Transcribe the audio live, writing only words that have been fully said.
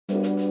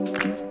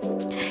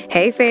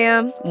Hey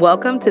fam,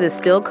 welcome to the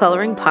Still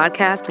Coloring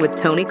podcast with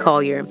Tony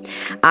Collier.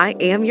 I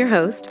am your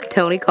host,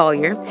 Tony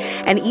Collier,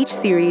 and each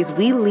series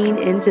we lean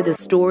into the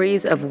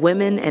stories of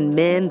women and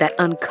men that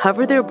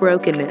uncover their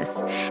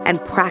brokenness and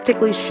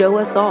practically show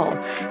us all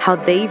how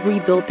they've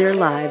rebuilt their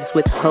lives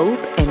with hope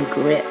and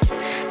grit.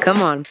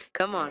 Come on,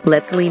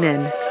 let's lean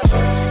in.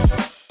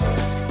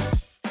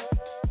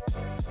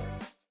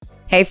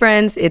 Hey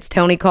friends, it's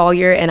Tony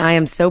Collier, and I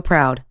am so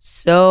proud,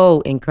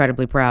 so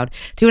incredibly proud,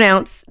 to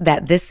announce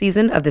that this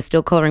season of the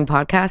Still Coloring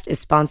podcast is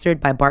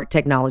sponsored by Bark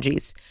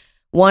Technologies.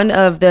 One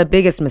of the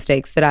biggest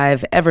mistakes that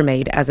I've ever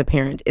made as a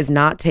parent is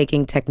not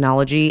taking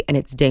technology and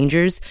its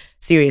dangers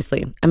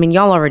seriously. I mean,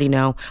 y'all already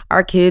know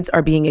our kids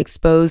are being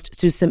exposed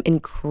to some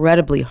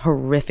incredibly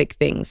horrific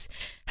things.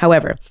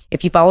 However,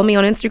 if you follow me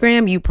on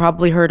Instagram, you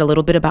probably heard a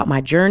little bit about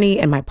my journey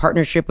and my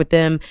partnership with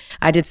them.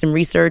 I did some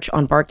research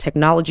on Bark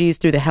Technologies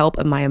through the help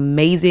of my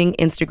amazing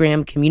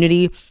Instagram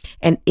community,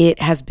 and it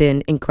has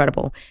been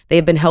incredible. They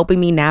have been helping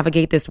me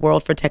navigate this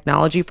world for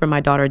technology for my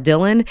daughter,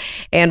 Dylan,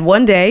 and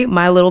one day,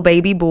 my little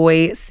baby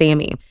boy,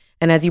 Sammy.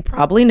 And as you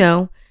probably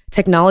know,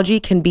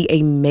 technology can be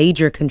a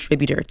major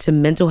contributor to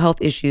mental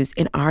health issues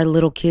in our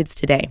little kids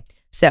today.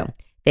 So,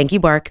 thank you,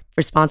 Bark,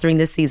 for sponsoring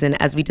this season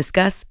as we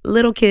discuss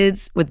little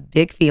kids with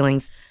big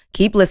feelings.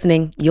 Keep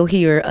listening. You'll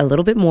hear a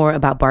little bit more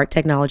about Bark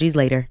Technologies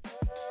later.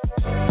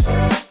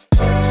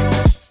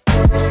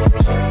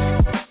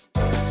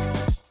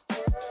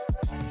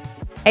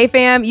 Hey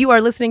fam, you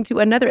are listening to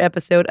another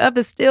episode of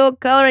the Still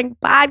Coloring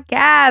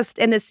podcast.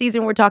 And this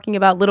season, we're talking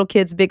about little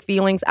kids' big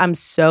feelings. I'm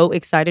so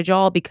excited,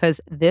 y'all,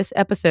 because this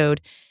episode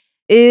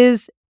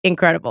is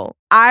incredible.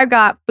 I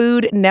got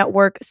Food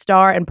Network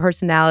star and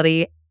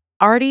personality,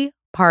 Aarti.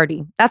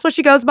 That's what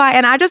she goes by.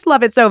 And I just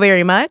love it so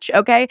very much.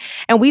 Okay.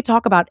 And we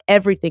talk about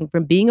everything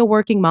from being a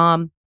working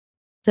mom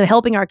to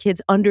helping our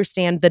kids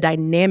understand the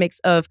dynamics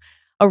of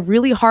a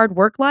really hard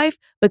work life,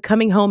 but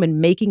coming home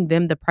and making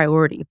them the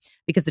priority.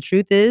 Because the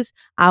truth is,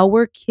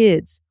 our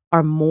kids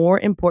are more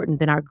important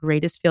than our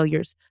greatest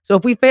failures. So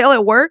if we fail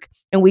at work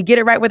and we get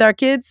it right with our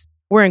kids,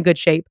 we're in good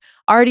shape.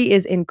 Aarti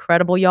is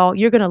incredible, y'all.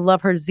 You're going to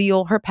love her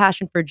zeal, her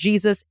passion for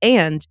Jesus,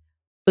 and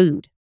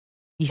food.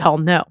 Y'all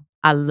know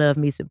I love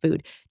me some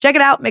food. Check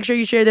it out. Make sure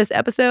you share this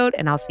episode,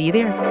 and I'll see you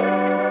there.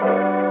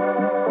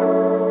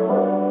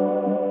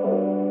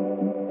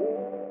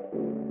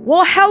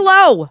 Well,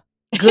 hello,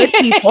 good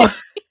people.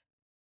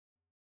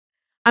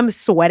 I'm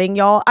sweating,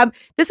 y'all.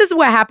 This is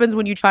what happens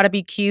when you try to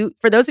be cute.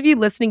 For those of you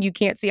listening, you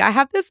can't see. I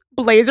have this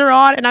blazer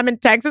on, and I'm in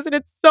Texas, and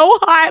it's so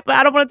hot, but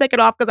I don't want to take it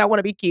off because I want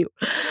to be cute.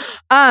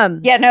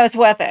 Yeah, no, it's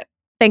worth it.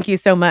 Thank you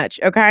so much.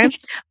 Okay.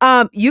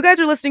 You guys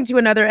are listening to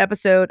another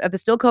episode of the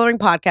Still Coloring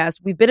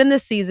podcast. We've been in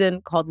this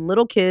season called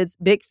Little Kids,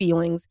 Big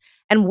Feelings,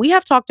 and we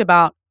have talked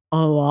about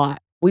a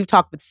lot. We've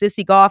talked with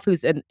Sissy Goff,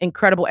 who's an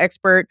incredible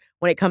expert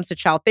when it comes to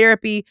child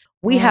therapy.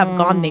 We have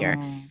gone there.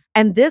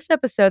 And this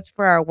episode's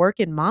for our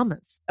working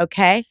mamas,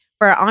 okay?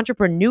 For our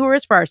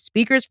entrepreneurs, for our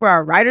speakers, for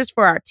our writers,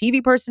 for our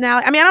TV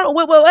personality. I mean, I don't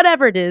know,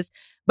 whatever it is.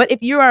 But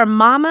if you are a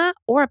mama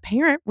or a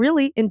parent,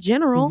 really, in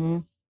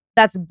general,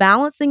 that's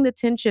balancing the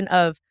tension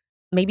of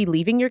maybe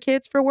leaving your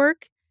kids for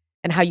work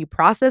and how you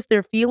process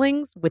their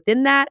feelings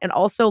within that. And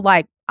also,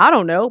 like, I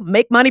don't know,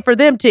 make money for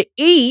them to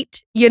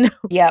eat, you know?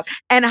 Yep.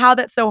 And how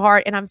that's so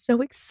hard. And I'm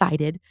so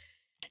excited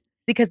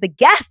because the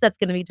guest that's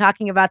going to be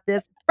talking about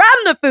this from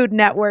the Food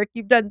Network,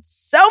 you've done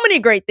so many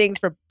great things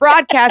for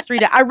broadcast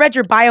reader. I read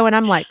your bio and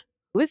I'm like,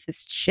 who is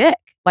this chick?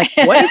 Like,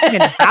 what has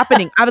been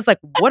happening? I was like,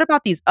 what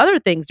about these other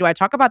things? Do I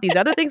talk about these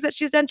other things that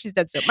she's done? She's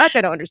done so much.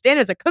 I don't understand.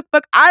 There's a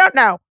cookbook. I don't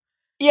know.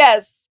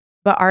 Yes.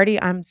 But Aarti,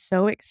 I'm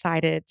so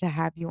excited to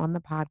have you on the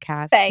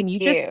podcast. Thank Can you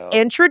you. just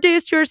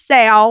introduce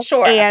yourself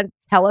Sure. and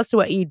tell us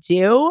what you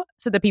do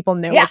so that people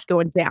know what's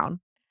going down?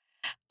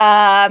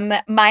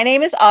 My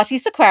name is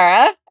Aarti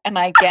Sequeira, and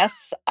I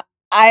guess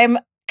I'm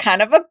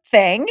kind of a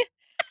thing.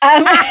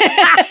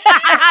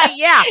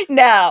 Yeah.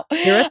 No.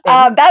 You're a thing.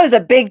 That was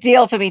a big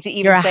deal for me to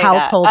even You're a say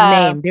household that.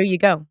 name. There you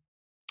go.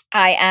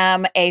 I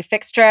am a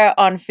fixture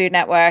on Food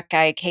Network.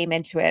 I came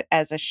into it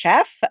as a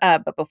chef,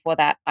 but before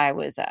that, I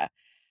was a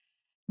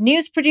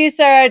news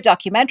producer,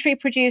 documentary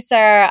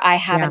producer. I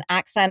have an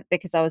accent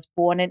because I was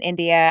born in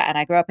India and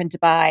I grew up in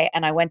Dubai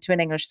and I went to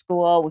an English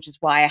school, which is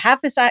why I have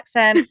this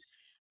accent.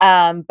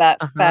 But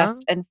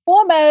first and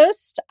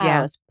foremost, I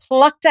was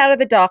plucked out of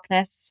the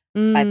darkness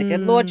by the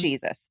good Lord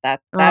Jesus. That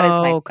is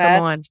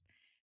my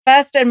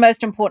first and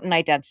most important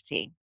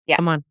identity. Yeah.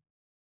 Come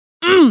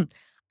on.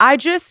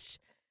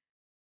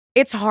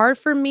 It's hard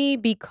for me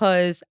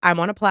because I'm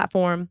on a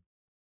platform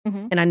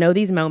and I know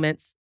these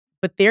moments,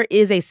 but there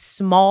is a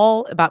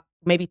small, about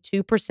maybe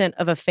 2%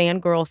 of a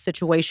fangirl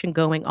situation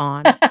going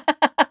on.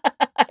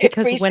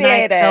 Because when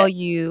I tell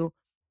you,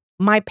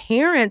 my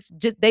parents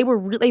they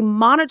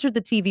monitored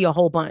the TV a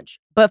whole bunch,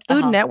 but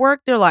Food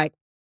Network, they're like,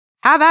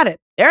 have at it.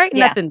 There ain't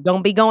nothing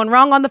gonna be going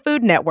wrong on the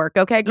Food Network,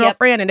 okay,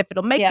 girlfriend? And if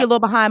it'll make you a little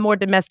behind more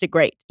domestic,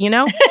 great, you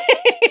know?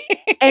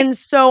 And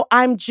so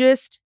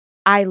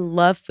I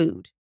love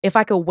food. if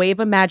I could wave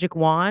a magic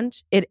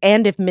wand,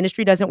 and if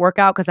ministry doesn't work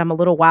out because I'm a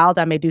little wild,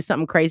 I may do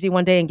something crazy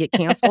one day and get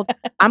canceled.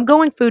 I'm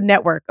going Food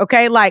Network,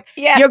 okay? Like,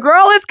 Yeah. your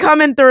girl is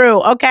coming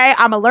through, okay?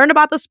 I'm gonna learn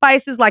about the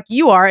spices like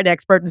you are an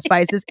expert in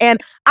spices,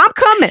 and I'm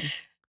coming.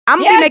 I'm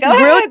gonna be Yeah, making go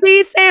grilled ahead.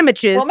 cheese We'll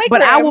sandwiches, make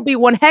but I will room. be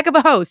one heck of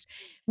a host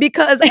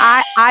because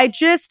I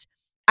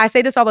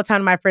say this all the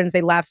time to my friends.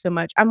 They laugh so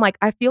much. I'm like,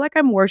 I feel like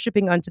I'm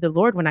worshiping unto the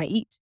Lord when I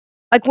eat.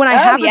 Like, when I Oh,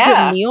 have a good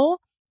yeah. meal,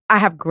 I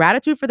have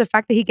gratitude for the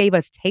fact that he gave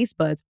us taste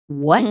buds.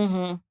 What? A He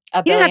didn't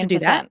have to billion do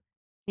that. percent.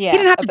 He Yeah,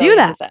 didn't have a to do billion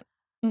that. percent.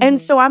 And Mhm.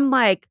 so I'm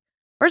like,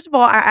 first of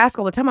all, I ask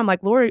all the time, I'm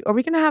like, Lord, are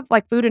we gonna have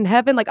like food in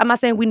heaven? Like, I'm not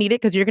saying we need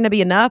it because you're gonna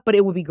be enough, but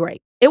it would be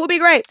great. It would be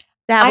great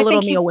to have a I little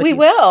think meal with we you.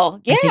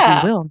 will. I think we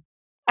Yeah. will.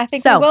 I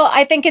think we So, will.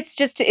 I think it's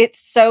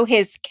so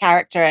his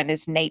character and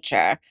his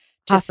nature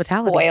to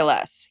hospitality spoil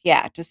us.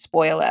 Yeah, to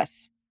spoil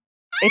us.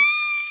 It's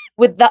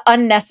with the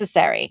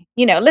unnecessary.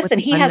 with Listen,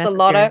 the he has a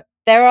lot unnecessary. of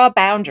there are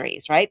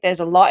boundaries, right? There's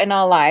a lot in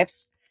our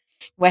lives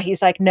where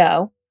he's like,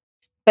 no.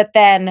 But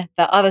then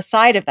the other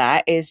side of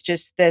that is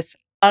just this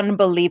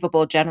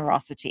unbelievable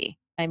generosity.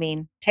 I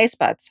mean, taste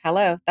buds.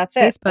 Hello. That's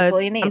it. Taste That's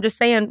all you buds. I'm need. just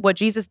saying what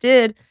Jesus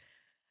did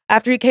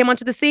after he came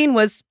onto the scene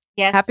was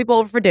have Yes. people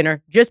over for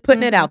dinner. Just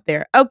putting it Mm-hmm. out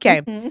there.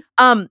 Okay.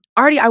 Mm-hmm.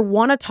 Artie, I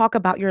want to talk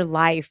about your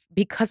life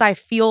because I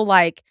feel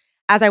like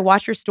as I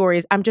watch your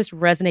stories, I'm just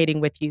resonating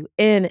with you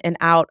in and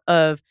out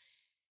of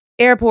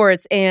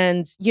airports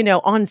and,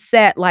 on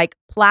set, like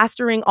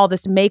plastering all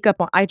this makeup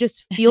on. I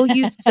just feel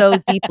you so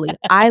deeply.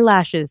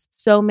 Eyelashes,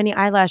 so many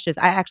eyelashes.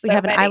 I actually So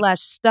have an many.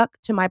 eyelash stuck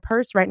to my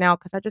purse right now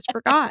because I just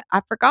forgot.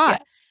 I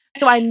forgot. Yeah.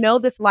 So I know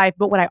this life,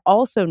 but what I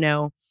also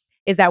know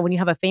is that when you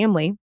have a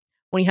family,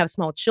 when you have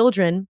small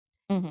children,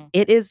 Mm-hmm.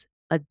 it is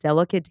a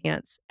delicate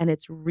dance and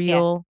it's Yeah.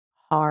 real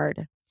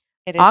hard.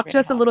 It is Talk to really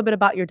us a hard. little bit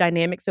about your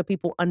dynamic so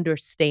people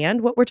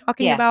understand what we're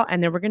talking Yeah. about.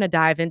 And then we're going to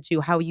dive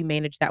into how you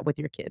manage that with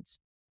your kids.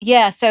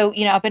 Yeah. So,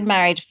 I've been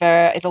married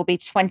for, it'll be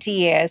 20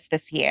 years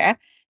this year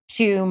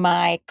to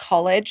my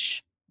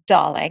college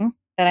darling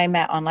that I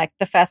met on like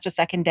the first or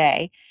second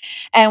day.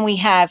 And we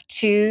have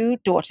two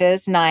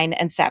daughters, 9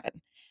 and 7.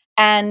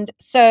 And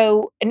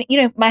so,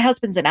 my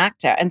husband's an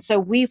actor. And so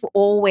we've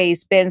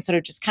always been sort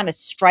of just kind of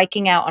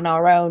striking out on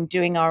our own,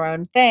 doing our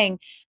own thing.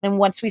 Then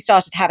once we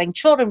started having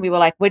children, we were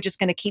like, we're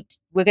going to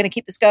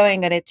keep this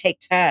going and it take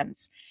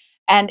turns.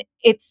 And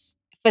it's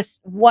for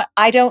what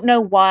I don't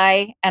know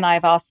why. And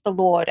I've asked the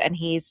Lord and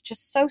he's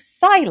just so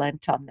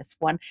silent on this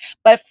one.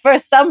 But for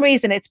some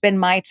reason, it's been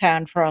my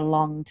turn for a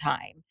long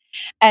time.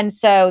 And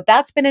so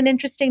that's been an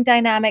interesting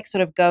dynamic,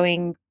 sort of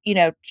going,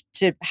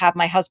 to have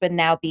my husband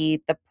now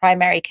be the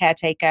primary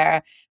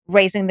caretaker,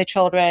 raising the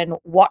children,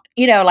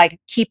 like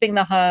keeping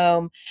the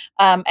home,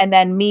 and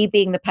then me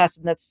being the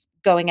person that's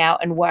going out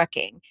and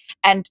working.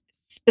 And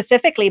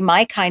specifically,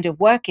 my kind of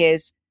work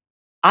is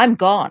I'm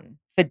gone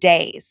for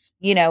days.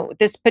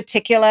 This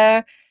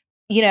particular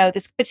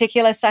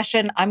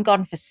session, I'm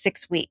gone for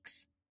 6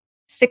 weeks.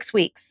 6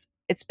 weeks.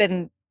 It's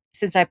been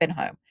since I've been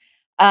home.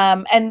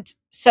 And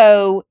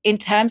so, in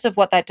terms of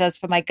what that does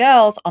for my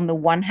girls, on the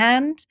one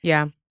hand,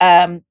 Yeah.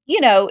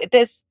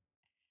 there's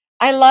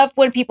I love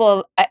when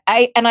people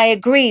I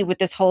agree with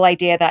this whole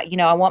idea that,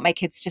 I want my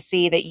kids to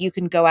see that you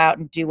can go out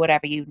and do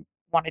whatever you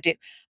want to do.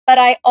 But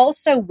I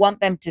also want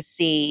them to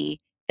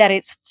see that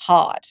it's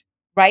hard,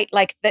 right?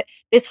 Like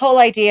this whole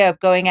idea of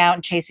going out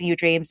and chasing your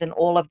dreams and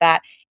all of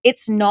that,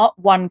 it's not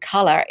one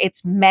color,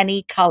 it's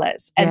many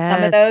colors. And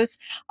some of Yes. those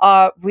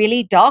are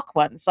really dark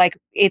ones. Like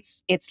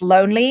it's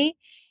lonely.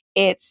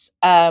 It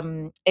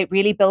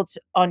really builds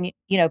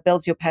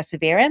your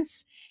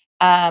perseverance.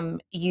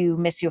 You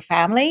miss your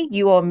family.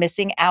 You are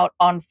missing out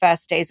on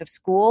first days of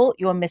school.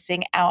 You're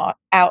missing out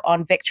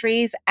on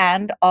victories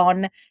and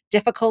on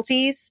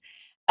difficulties.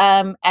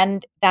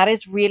 And that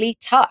is really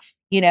tough,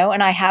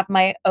 and I have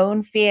my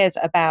own fears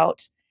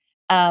about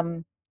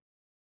um,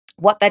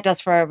 what that does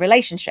for a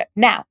relationship.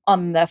 Now,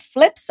 on the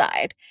flip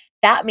side,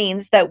 that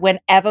means that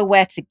whenever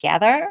we're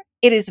together,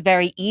 it is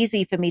very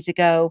easy for me to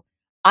go,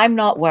 I'm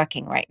not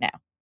working right now.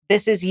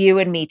 This is you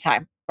and me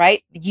time,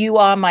 right? You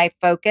are my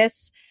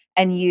focus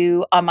and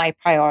you are my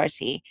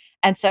priority.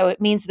 And so it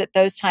means that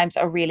those times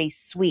are really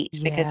sweet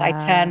because I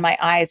turn Yeah. my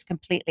eyes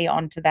completely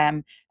onto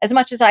them as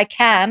much as I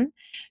can,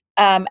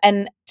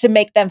 and to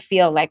make them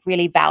feel like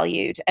really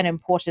valued and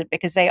important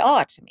because they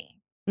are to me.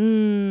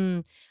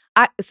 Mm.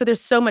 So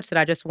there's so much that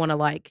I just wanna,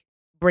 like,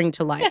 bring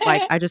to light.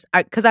 Like,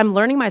 because I'm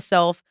learning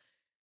myself.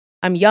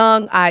 I'm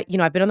young. I've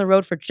been on the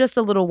road for just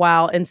a little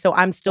while, and so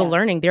I'm still Yeah,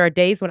 learning. There are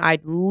days when I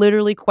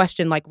literally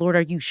question, like, "Lord,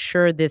 are you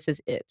sure this is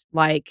it?"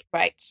 Like,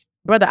 right.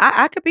 brother,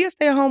 I could be a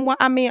stay-at-home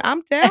I mean,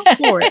 I'm down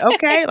for it,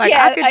 okay? Like,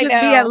 I Yeah, could I just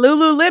be at know.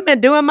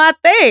 Lululemon doing my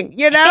thing,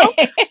 you know?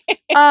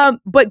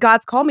 But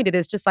God's called me to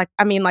this just like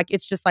I mean, like,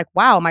 it's just like,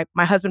 wow,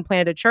 my husband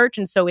planted a church,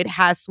 and so it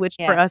has switched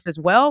for Yeah. us as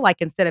well.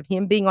 Like, instead of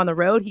him being on the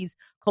road, he's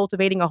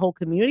cultivating a whole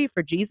community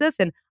for Jesus,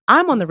 and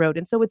I'm on the Mhm. road,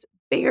 and so it's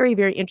very,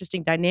 very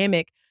interesting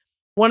dynamic.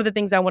 One of the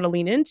things I wanna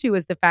lean into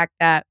is the fact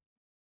that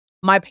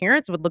my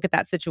parents would look at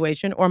that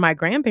situation or my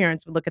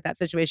grandparents would look at that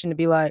situation and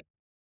be like,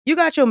 You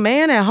got your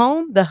man at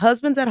home, the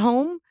husband's at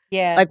home.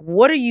 Yeah. Like,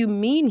 what do you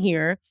mean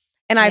here?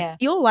 And I Yeah.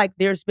 feel like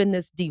there's been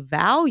this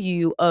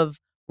devalue of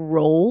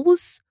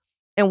roles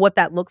and what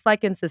that looks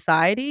like in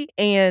society.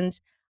 And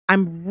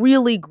I'm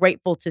really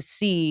grateful to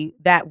see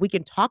that we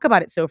can talk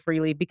about it so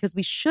freely because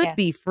we should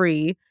be Yes.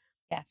 free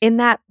Yes. in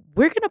that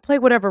we're going to play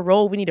whatever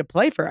role we need to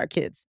play for our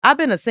kids. I've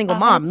been a single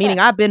mom, meaning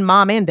 100%. I've been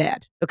mom and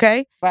dad.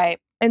 Okay. Right.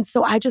 And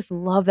so I just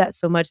love that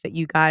so much that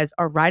you guys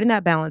are writing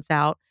that balance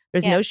out.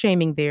 There's Yeah. no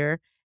shaming there.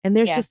 And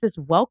there's Yeah. just this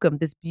welcome,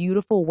 this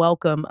beautiful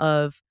welcome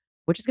of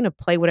we're just going to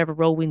play whatever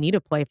role we need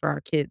to play for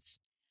our kids.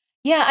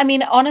 Yeah, I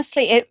mean,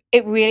 honestly,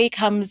 it really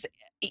comes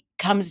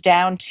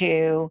down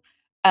to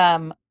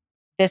um,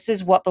 this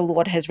is what the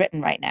Lord has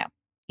written right now.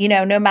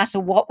 No matter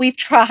what we've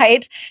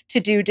tried to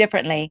do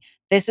differently,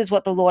 this is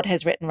what the Lord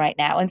has written right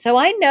now. And so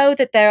I know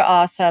that there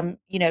are some,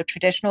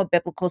 traditional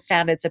biblical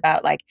standards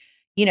about like,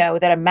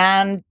 that a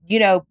man,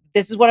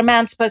 this is what a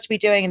man's supposed to be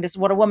doing, and this is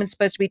what a woman's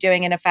supposed to be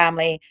doing in a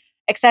family,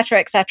 et cetera,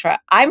 et cetera.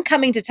 I'm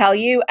coming to tell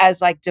you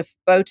as like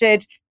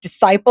devoted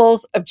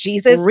disciples of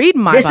Jesus, Read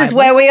my this is Bible.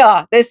 where we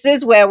are. This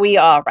is where we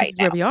are This right is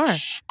now. where we are.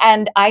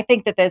 And I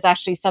think that there's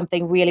actually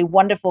something really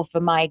wonderful for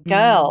my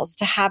girls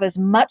to have as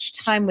much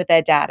time with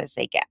their dad as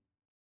they get.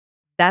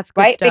 That's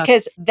good Right? stuff.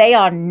 Because they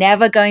are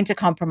never going to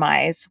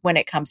compromise when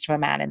it comes to a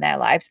man in their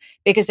lives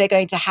because they're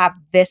going to have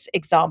this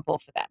example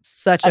for them.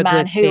 Such A a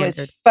man good who is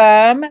standard.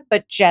 firm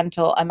but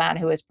gentle, a man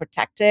who is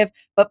protective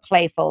but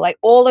playful, like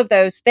all of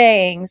those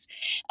things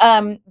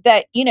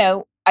that,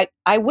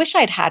 I wish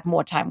I'd had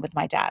more time with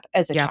my dad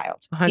as a Yeah,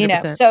 child,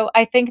 100%. So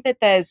I think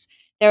that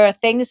there are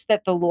things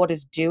that the Lord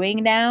is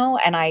doing now,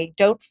 and I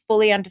don't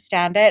fully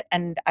understand it,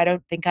 and I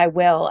don't think I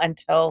will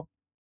until,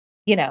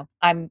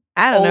 I'm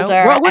I don't know. older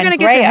We're going and to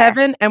get to grayer.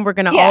 heaven and we're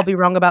going to all Yeah. be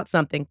wrong about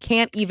something.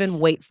 Can't even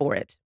wait for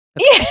it.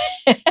 Okay.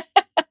 Yeah.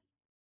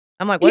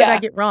 I'm like, what did I Yeah.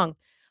 get wrong?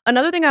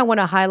 Another thing I want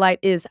to highlight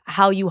is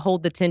how you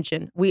hold the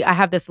tension. I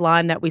have this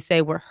line that we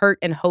say where hurt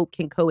and hope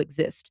can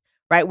coexist,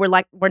 right?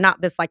 We're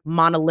not this like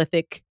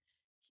monolithic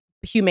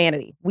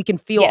humanity. We can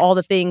feel all the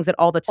Yes. things at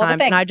all the All the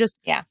time. And I things. just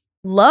Yeah.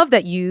 love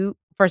that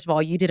first of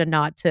all, you did a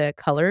nod to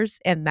colors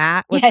and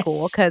that was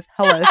cool Yes. because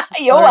hello, it's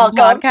the You're coloring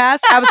welcome. podcast.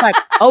 I was like,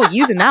 oh,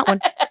 using that one.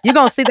 You're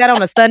going to see that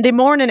on a Sunday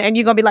morning and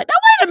you're going to be like, no,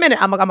 wait a minute.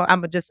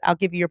 I'll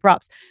give you your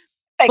props.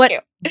 Thank But you.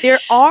 there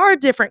are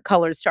different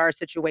colors to our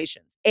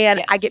situations. And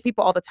I Yes. get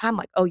people all the time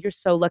like, oh, you're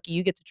so lucky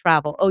you get to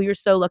travel. Oh, you're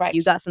so lucky you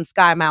Right. got some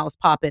sky miles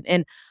popping.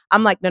 And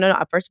I'm like, no.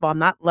 First of all, I'm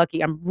not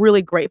lucky. I'm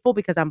really grateful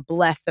because I'm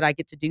blessed that I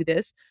get to do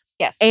this.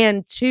 Yes.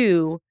 And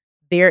two,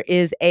 there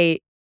is a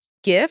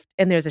gift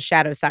and there's a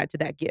shadow side to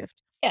that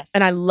gift. Yes.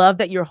 And I love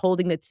that you're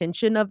holding the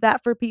tension of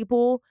that for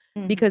people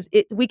because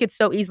we could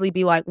so easily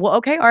be like, well,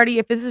 okay, Aarti,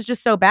 if this is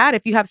just so bad,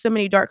 if you have so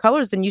many dark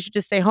colors, then you should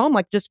just stay home.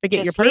 Like, just forget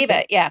your Just leave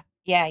purpose. it. Yeah.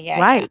 Yeah. Yeah. Yeah.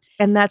 Right.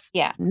 And that's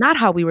Yeah. not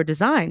how we were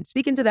designed.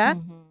 Speaking to that,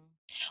 Mhm.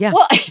 yeah,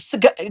 Well, so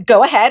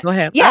go ahead. go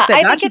ahead. I Yeah,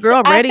 said, got you,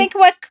 girl. I Ready? think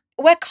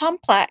we're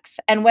complex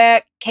and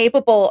we're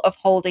capable of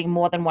holding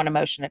more than one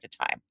emotion at a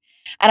time.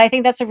 And I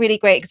think that's a really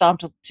great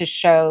example to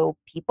show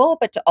people,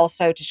 but to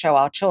also to show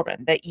our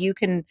children that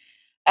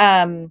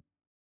um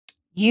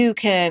you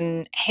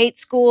can hate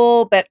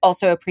school but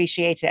also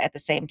appreciate it at the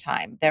same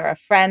time. There are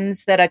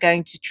friends that are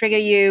going to trigger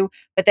you,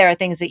 but there are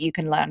things that you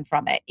can learn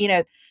from it.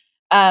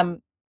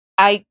 Um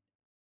I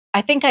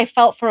I think I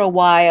felt for a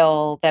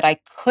while that I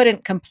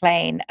couldn't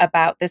complain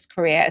about this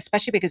career,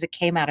 especially because it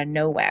came out of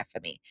nowhere for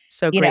me.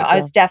 So I was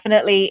grateful.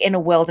 definitely in a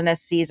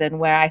wilderness season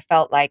where I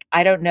felt like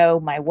I don't know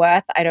my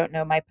worth. I don't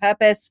know my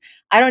purpose.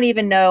 I don't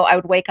even know. I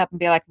would wake up and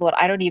be like, Lord,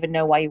 I don't even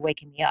know why you're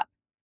waking me up.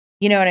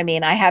 You know what I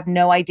mean? I have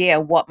no idea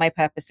what my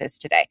purpose is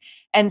today.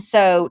 And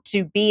so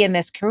to be in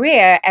this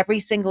career every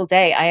single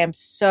day, I am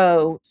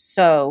so,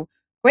 so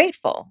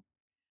grateful.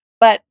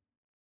 But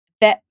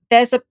that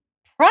there's a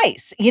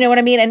price, you know what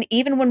I mean? And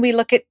even when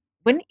look at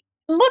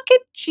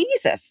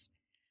Jesus,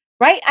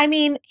 right? I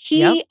mean,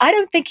 Yep. I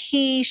don't think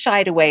he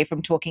shied away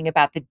from talking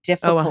about the Oh,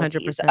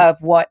 difficulties 100%.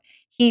 of what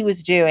he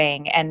was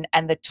doing and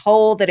the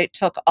toll that it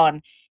took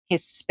on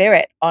his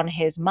spirit, on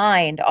his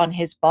mind, on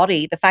his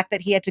body, the fact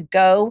that he had to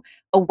go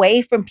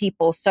away from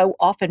people so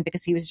often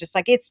because he was just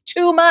like, it's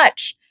too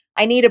much.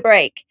 I need a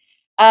break.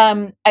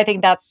 I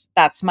think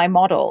that's my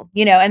model,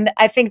 and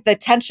I think the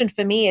tension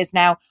for me is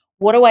now,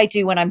 what do I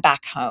do when I'm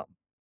back home?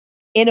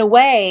 In a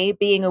way,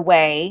 being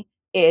away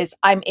is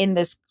I'm in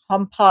this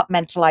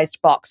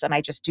compartmentalized box and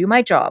I just do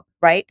my job,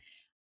 right?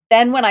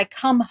 Then when I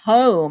come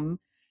home,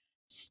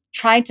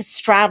 trying to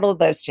straddle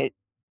those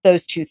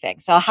two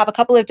things. So I'll have a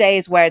couple of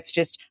days where it's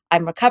just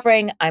I'm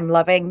recovering, I'm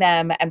loving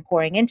them and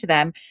pouring into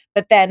them,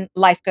 but then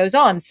life goes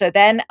on. So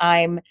then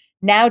I'm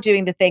now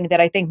doing the thing that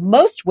I think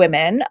most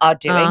women are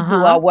doing who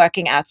Uh-huh. are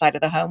working outside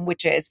of the home,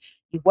 which is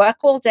you work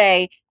all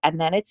day and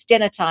then it's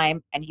dinner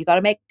time and you got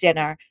to make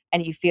dinner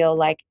and you feel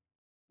like,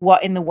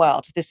 what in the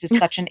world? This is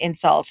such an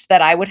insult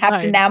that I would have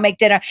to I now know. make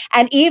dinner.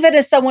 And even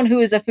as someone who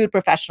is a food An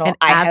professional,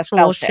 I have actual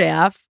felt it.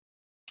 chef.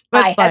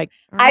 But I it's have, like,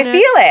 I darn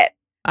feel it. it.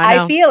 I I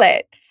know. feel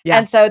it. Yeah.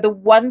 And so the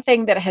one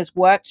thing that has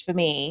worked for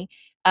me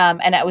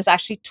And it was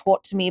actually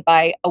taught to me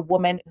by a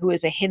woman who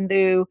is a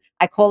Hindu.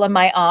 I call her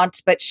my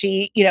aunt, but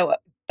she,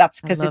 that's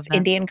I because love it's that.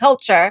 Indian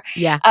culture.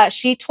 Yeah.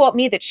 She taught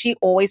me that she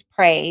always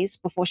prays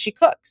before she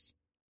cooks.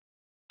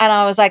 And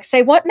I was like,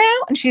 say what now?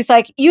 And she's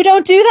like, you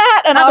don't do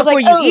that? And Not I was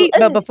before like, you oh, eat,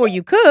 but before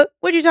you cook.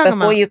 What are you talking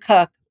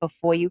about?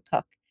 before you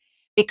cook.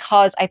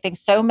 Because I think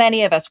so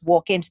many of us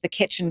walk into the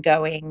kitchen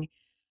going,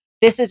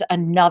 this is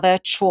another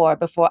chore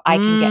before I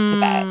can get to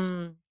bed.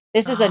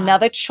 This is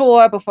another Gosh.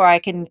 chore before I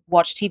can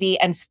watch TV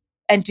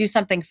and do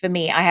something for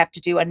me. I have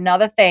to do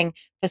another thing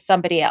for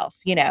somebody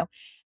else,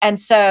 And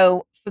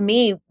so for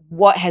me,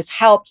 what has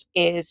helped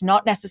is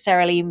not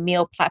necessarily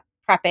meal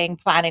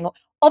prepping, planning,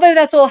 although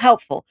that's all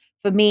helpful.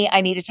 For me, I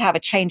needed to have a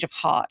change of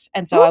heart.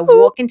 And so I Woo-hoo.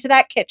 walk into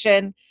that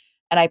kitchen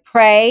and I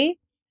pray,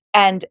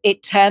 and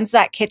it turns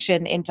that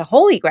kitchen into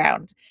holy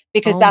ground,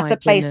 because Oh that's my a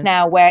place goodness.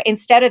 now where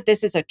instead of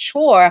this is a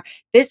chore,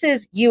 this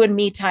is you and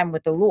me time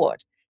with the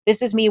Lord.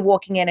 This is me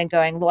walking in and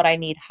going, Lord, I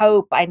need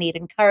hope. I need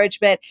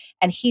encouragement.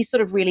 And he's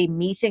sort of really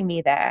meeting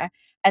me there.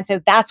 And so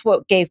that's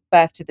what gave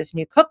birth to this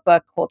new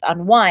cookbook called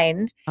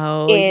Unwind.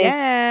 Oh Is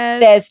yes.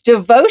 there's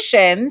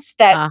devotions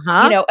that,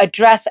 Uh-huh.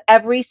 address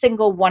every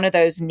single one of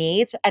those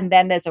needs. And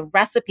then there's a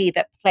recipe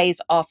that plays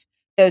off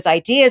those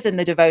ideas in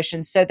the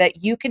devotions so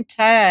that you can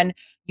turn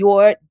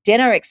your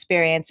dinner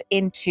experience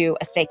into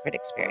a sacred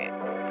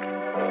experience.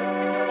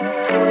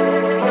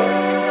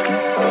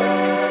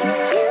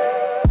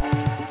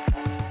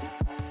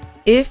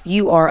 If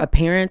you are a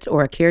parent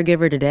or a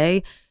caregiver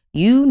today,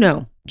 you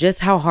know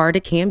just how hard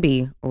it can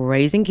be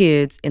raising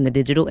kids in the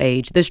digital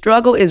age. The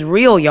struggle is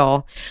real,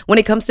 y'all. When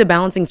it comes to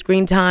balancing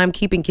screen time,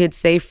 keeping kids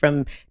safe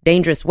from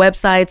dangerous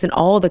websites, and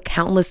all the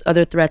countless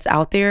other threats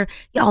out there,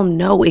 y'all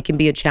know it can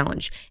be a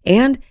challenge.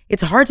 And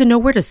it's hard to know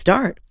where to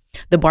start.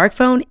 The Bark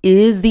phone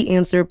is the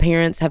answer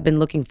parents have been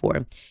looking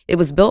for. It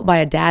was built by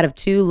a dad of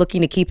two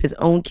looking to keep his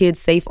own kids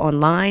safe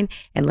online.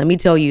 And let me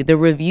tell you, the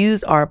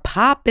reviews are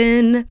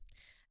popping.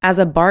 As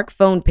a Bark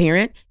phone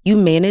parent, you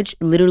manage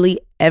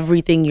literally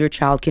everything your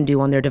child can do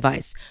on their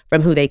device,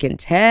 from who they can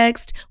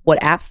text,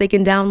 what apps they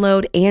can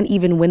download, and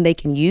even when they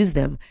can use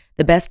them.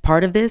 The best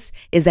part of this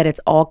is that it's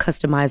all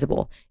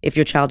customizable. If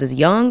your child is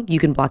young, you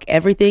can block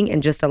everything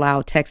and just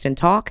allow text and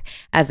talk.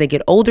 As they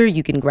get older,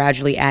 you can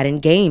gradually add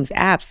in games,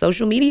 apps,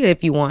 social media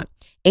if you want.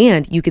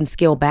 And you can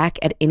scale back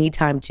at any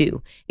time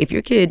too, if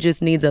your kid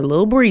just needs a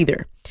little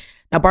breather.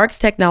 Now, Bark's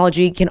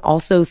technology can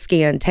also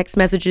scan text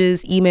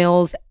messages,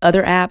 emails,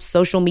 other apps,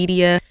 social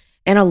media,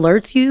 and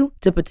alerts you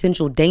to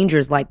potential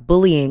dangers like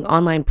bullying,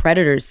 online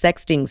predators,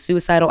 sexting,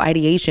 suicidal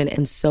ideation,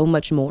 and so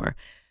much more.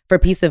 For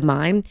peace of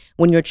mind,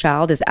 when your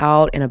child is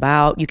out and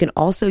about, you can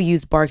also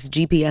use Bark's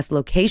GPS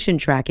location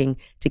tracking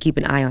to keep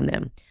an eye on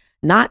them.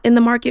 Not in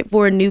the market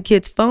for a new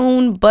kid's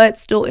phone, but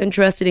still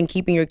interested in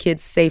keeping your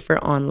kids safer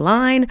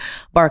online,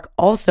 Bark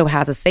also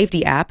has a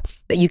safety app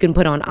that you can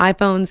put on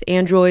iPhones,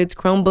 Androids,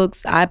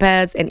 Chromebooks,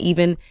 iPads, and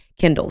even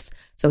Kindles.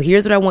 So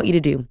here's what I want you to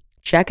do.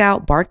 Check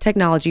out Bark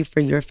technology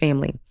for your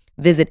family.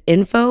 Visit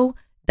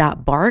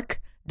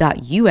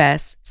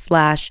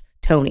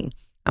info.bark.us/Tony.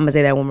 I'm going to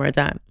say that one more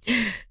time.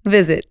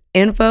 Visit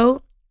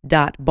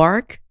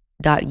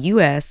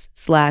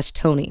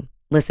info.bark.us/Tony.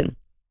 Listen,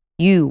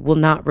 you will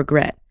not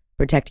regret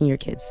protecting your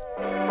kids.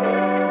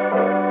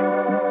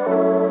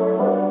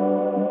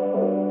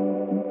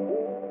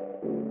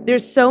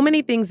 There's so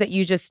many things that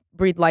you just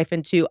breathe life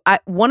into.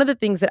 One of the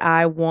things that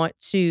I want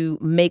to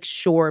make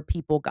sure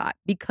people got,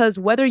 because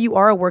whether you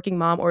are a working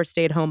mom or a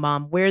stay-at-home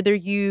mom, whether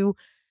you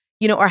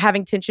are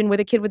having tension with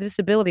a kid with a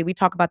disability, we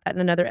talk about that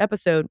in another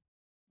episode,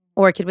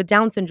 or a kid with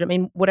Down syndrome,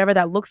 and whatever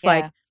that looks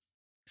like. Yeah.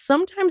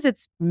 Sometimes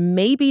it's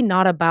maybe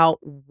not about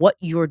what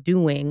you're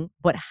doing,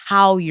 but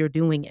how you're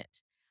doing it.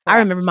 I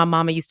remember Correct. my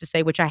mama used to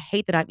say, which I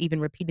hate that I'm even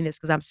repeating this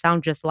because I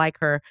sound just like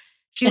her.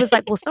 She was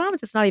like, well,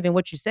 sometimes it's not even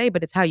what you say,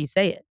 but it's how you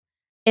say it.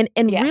 And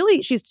Yeah.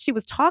 really she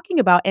was talking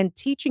about and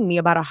teaching me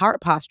about a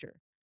heart posture.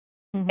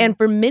 Mm-hmm. And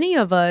for many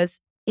of us,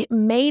 it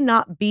may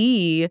not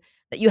be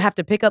that you have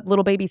to pick up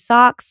little baby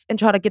socks and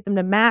try to get them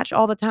to match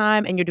all the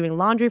time, and you're doing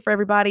laundry for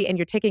everybody, and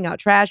you're taking out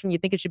trash when you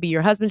think it should be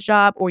your husband's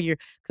job, or you're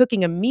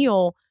cooking a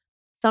meal.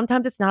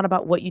 Sometimes it's not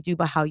about what you do,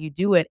 but how you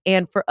do it.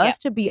 And for Yeah. us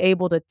to be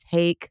able to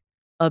take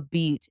a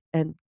beat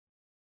and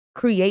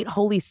create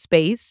holy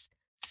space,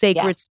 Yeah.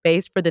 sacred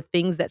space for the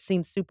things that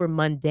seem super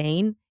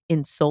mundane,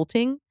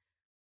 insulting,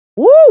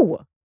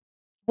 woo,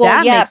 Well,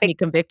 that yeah. makes me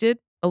convicted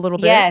a little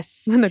bit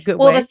Yes. in a good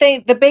Well,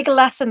 way. the big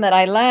lesson that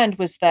I learned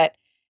was that,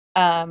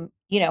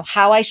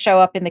 how I show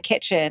up in the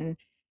kitchen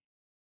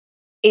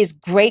is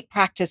great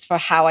practice for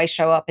how I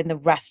show up in the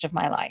rest of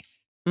my life.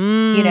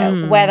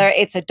 Whether Mm.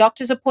 it's a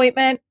doctor's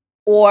appointment,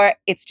 or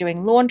it's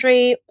doing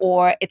laundry,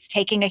 or it's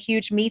taking a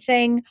huge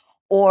meeting,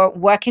 or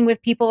working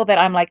with people that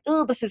I'm like,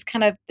 oh, this is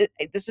kind of,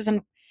 this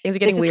isn't, Things are this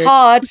getting is weird.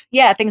 hard.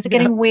 Yeah, things are Yeah.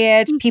 getting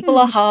weird. People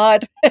are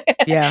hard.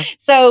 Yeah.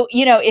 So,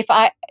 if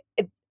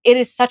it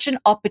is such an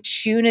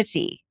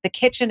opportunity. The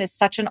kitchen is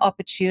such an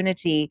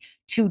opportunity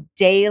to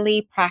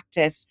daily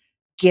practice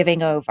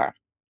giving over.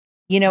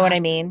 You know what Gosh, I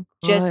that's mean?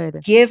 Just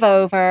good. give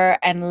over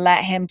and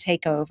let him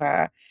take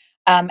over.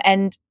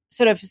 And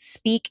sort of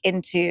speak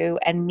into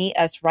and meet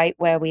us right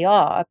where we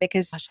are,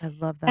 because Gosh, I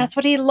love that. that's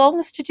what he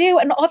longs to do.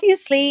 And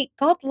obviously,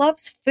 God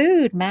loves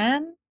food,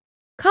 man.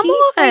 Come He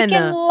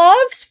freaking on.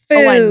 loves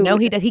Oh, I know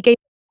he food. does. He gave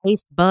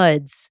taste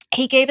buds.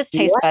 He gave us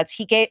taste What?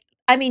 buds.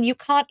 I mean, you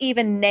can't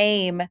even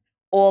name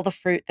all the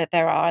fruit that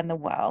there are in the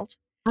world,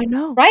 I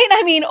know. right?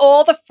 I mean,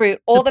 all the fruit,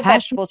 The all the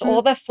passion vegetables, all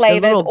fruit, the the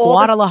flavors, little all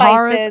the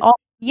guadalajaras, spices. all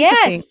kinds of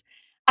things. Yes.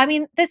 I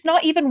mean, there's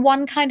not even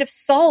one kind of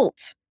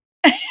salt.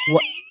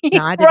 What?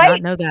 No, I did not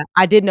Right? know that.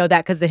 I did know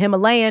that because the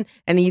Himalayan,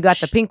 and then you got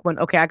the pink one.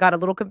 Okay, I got a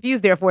little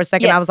confused there for a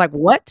second. I was Yes. like,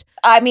 "What?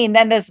 I mean,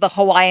 then there's the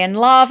Hawaiian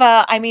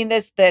lava. I mean,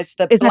 there's the Is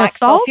that a black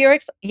salt?"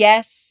 sulfuric.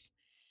 Yes.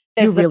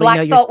 You There's the really know black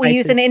your salt we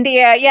use in spices.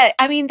 India. Yeah.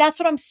 I mean, that's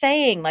what I'm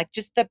saying. Like,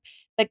 just that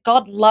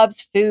God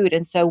loves food.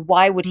 And so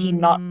why would he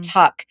not Mm.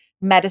 tuck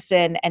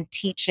medicine and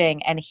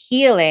teaching and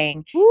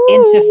healing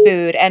into Woo!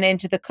 food and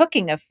into the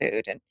cooking of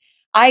food? And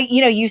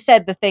you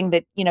said the thing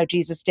that,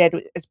 Jesus did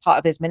as part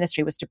of his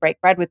ministry was to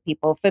break bread with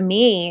people. For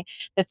me,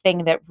 the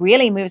thing that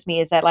really moves me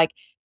is that, like,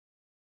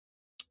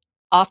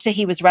 after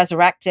he was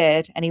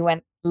resurrected and he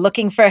went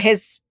looking for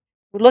his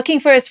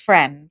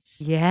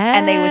friends,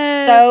 and they were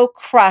Yes. so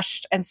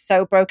crushed and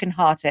so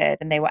brokenhearted,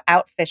 and they were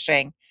out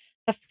fishing,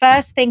 the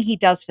first thing he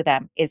does for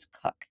them is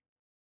cook.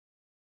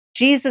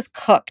 Jesus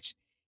cooked.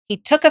 He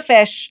took a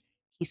fish,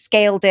 he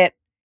scaled it,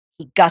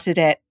 he gutted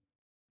it.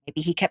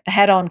 Maybe he kept the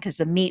head on because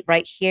the meat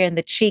right here in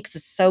the cheeks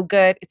is so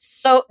good. It's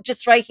so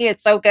just right here,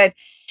 it's so good.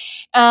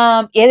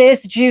 It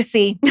is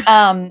juicy.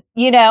 And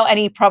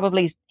he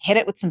probably hit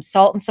it with some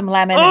salt and some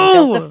lemon and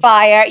built a Oh!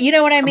 fire. You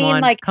know what I Come mean?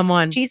 on, Like, come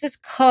on. Jesus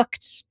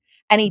cooked,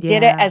 and he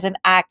did it Yeah. as an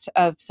act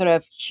of sort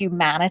of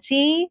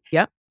humanity.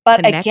 Yep.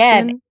 But again,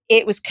 Connection.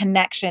 it was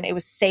connection. It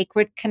was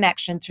sacred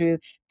connection through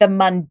the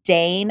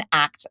mundane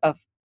act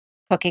of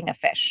cooking a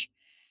fish.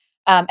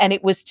 And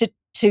it was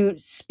to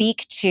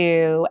speak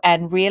to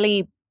and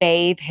really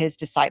bathe his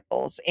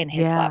disciples in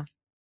his Yeah. love.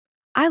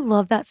 I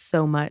love that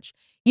so much.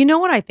 You know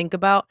what I think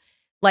about?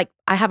 Like,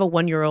 I have a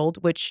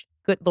 1-year-old, which,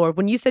 good Lord,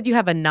 when you said you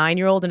have a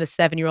 9-year-old and a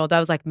 7-year-old, I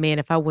was like, "Man,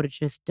 if I would've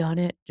just done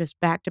it just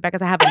back to back,"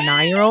 'cause I have a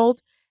 9-year-old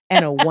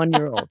and a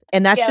 1-year-old,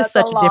 and that's Yeah, just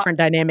that's a such a lot. different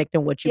dynamic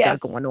than what you got Yes.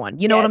 going on.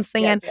 You know what I'm Yes,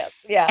 yes, saying? yes.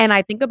 Yeah. And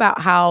I think about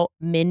how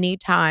many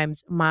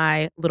times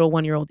my little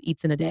 1-year-old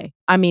eats in a day.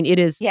 I mean, it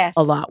is a Yes,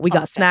 lot. We got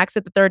constant. snacks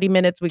at the 30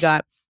 minutes, we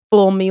got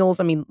full meals,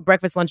 I mean,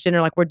 breakfast, lunch,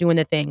 dinner, like, we're doing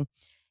the thing.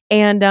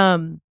 And,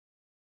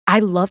 I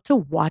love to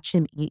watch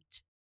him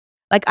eat.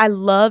 Like, I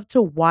love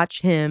to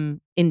watch him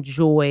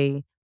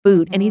enjoy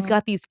food, and he's Mhm.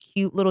 got these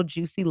cute little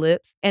juicy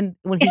lips, and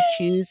when he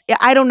chews,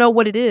 I don't know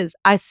what it is.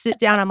 I sit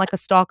down, I'm like a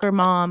stalker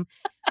mom,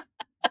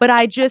 but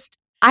I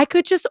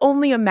could just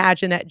only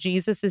imagine that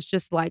Jesus is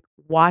just, like,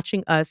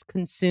 watching us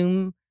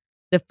consume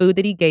the food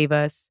that he gave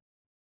us,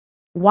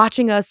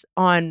 watching us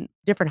on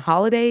different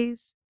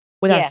holidays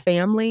with our Yeah,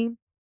 family,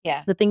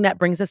 yeah. the thing that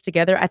brings us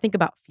together. I think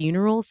about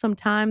funerals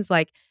sometimes,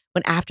 like,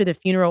 when after the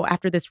funeral,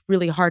 after this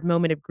really hard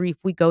moment of grief,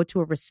 we go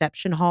to a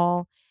reception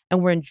hall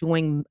and we're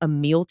enjoying a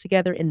meal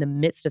together in the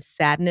midst of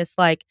sadness,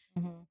 like,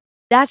 Mhm.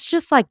 that's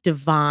just, like,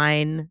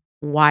 divine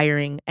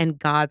wiring and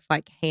God's,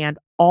 like, hand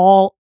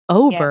all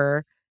over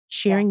Yes. Yeah.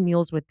 sharing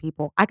meals with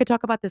people. I could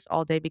talk about this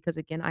all day because,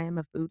 again, I am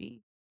a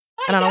foodie,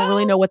 and I I don't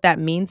really know. know what that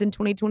means in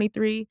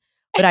 2023,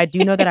 but I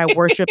do know that I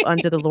worship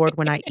unto the Lord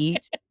when I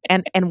eat,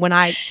 and when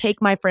I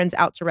take my friends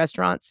out to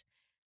restaurants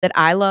that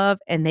I love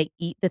and they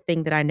eat the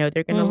thing that I know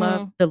they're gonna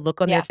love, Mhm. the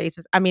look on their Yeah,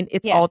 faces, I mean,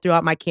 it's yeah. all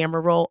throughout my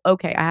camera roll.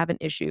 Okay, I have an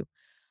issue.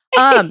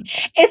 Um,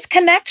 It's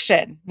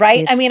connection,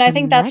 right? I it's mean, I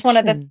think that's one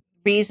of the connection.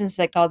 reasons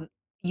that God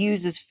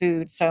uses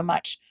food so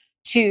much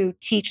to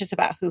teach us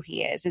about who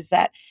he is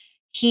that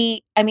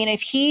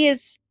if he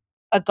is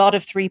a God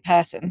of three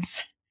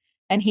persons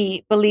and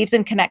he believes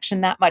in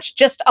connection that much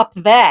just up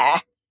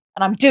there,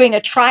 and I'm doing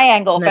a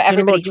triangle And for that's doing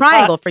a little everybody who can't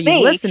triangle for you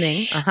see.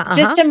 listening. Uh-huh,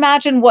 Just uh-huh.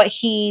 imagine what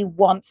he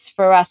wants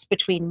for us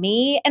between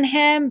me and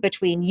him,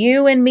 between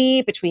you and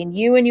me, between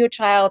you and your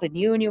child, and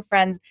you and your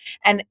friends.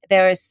 And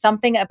there is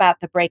something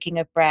about the breaking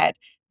of bread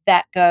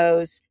that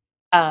goes,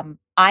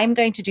 I'm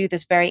going to do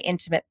this very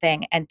intimate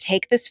thing and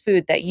take this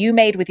food that you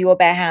made with your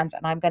bare hands,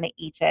 and I'm going to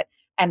eat it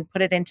and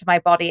put it into my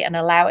body and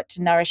allow it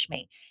to nourish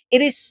me.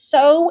 It is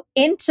so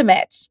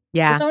intimate.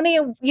 Yeah.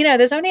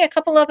 There's only a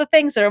couple other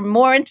things that are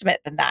more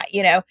intimate than that.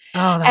 Oh,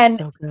 that's And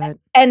so good.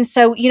 and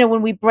so,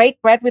 when we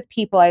break bread with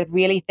people, I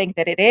really think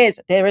that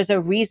there is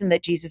a reason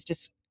that Jesus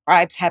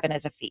describes heaven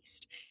as a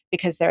feast,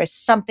 because there is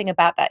something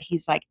about that.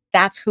 He's like,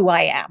 that's who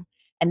I am,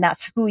 and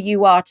that's who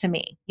you are to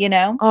me.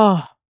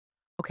 Oh.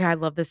 Okay, I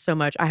love this so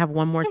much. I have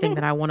one more thing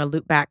that I wanna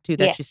loop back to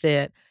that you Yes.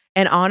 said,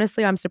 and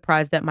honestly, I'm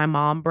surprised that my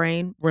mom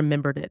brain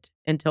remembered it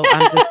until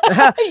I'm just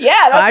Yeah,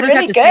 so I that's just have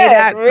really to say good.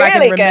 that so I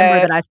can Really remember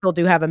that good. I still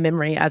do have a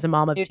memory as a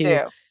mom of You 2.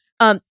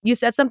 do. You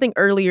said something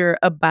earlier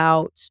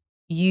about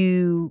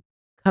you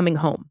coming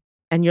home,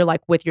 and you're,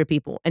 like, with your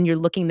people, and you're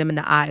looking them in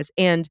the eyes,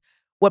 and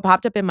what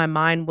popped up in my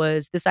mind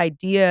was this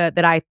idea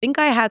that I think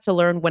I had to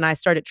learn when I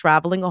started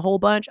traveling a whole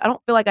bunch. I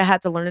don't feel like I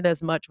had to learn it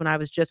as much when I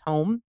was just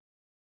home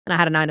and I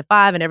had a 9 to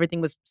 5 and everything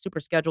was super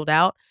scheduled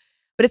out.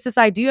 But it's this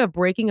idea of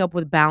breaking up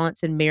with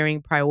balance and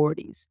marrying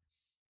priorities.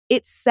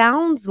 It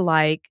sounds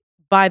like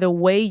by the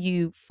way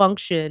you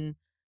function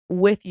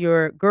with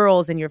your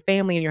girls and your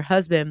family and your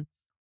husband,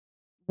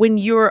 when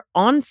you're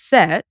on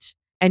set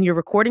and you're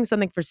recording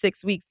something for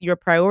 6 weeks, your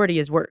priority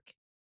is work.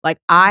 Like,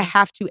 I Mhm.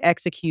 have to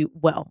execute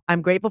well.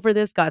 I'm grateful for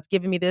this. God's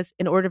given me this.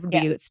 In order to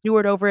Yeah. be a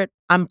steward over it,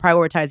 I'm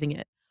prioritizing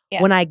it.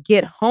 Yeah. When I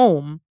get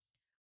home,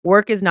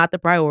 work is not the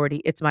priority,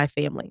 it's my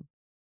family.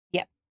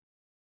 Yeah.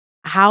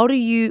 How did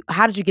you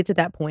get to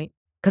that point?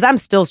 Because I'm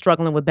still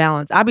struggling with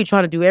balance. I be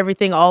trying to do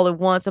everything all at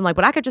once. I'm like,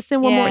 but I could just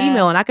send one more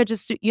email Yeah. and I could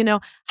just,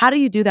 how do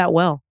you do that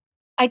well?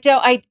 I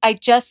don't I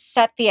just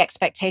set the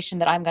expectation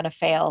that I'm gonna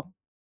fail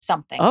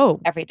something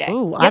Oh, every day.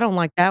 ooh, I Yep. don't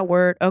like that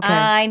word. Okay.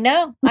 I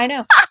know, I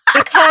know.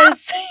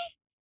 Because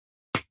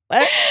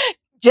What?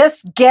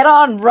 just get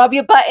on, rub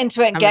your butt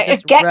into it and Imma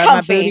just get rub my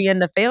booty comfy. in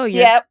the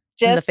failure Yep,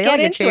 in the just get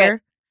failure into it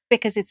chair.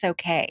 because it's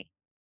okay.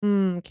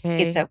 It's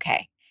Okay.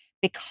 okay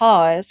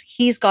because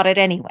he's got it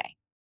anyway.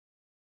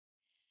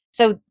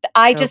 So So good.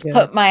 I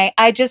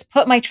just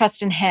put my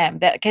trust in him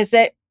that because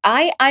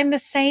I'm the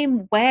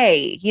same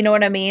way. You know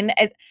what I mean?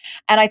 And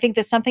I think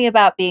there's something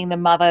about being the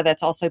mother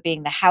that's also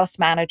being the house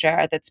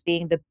manager, that's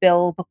being the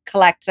bill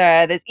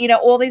collector. There's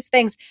all these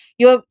things.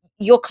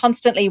 You're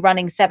constantly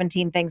running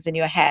 17 things in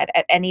your head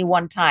at any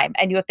one time,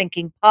 and you're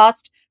thinking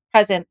past,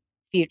 present,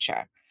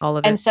 future. All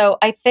of And it. so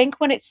I think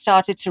when it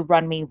started to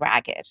run me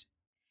ragged,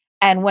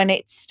 and when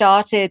it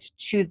started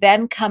to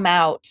then come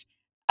out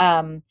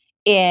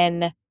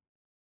in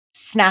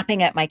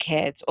snapping at my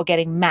kids or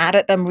getting mad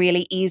at them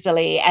really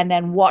easily and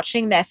then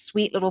watching their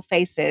sweet little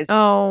faces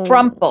Oh.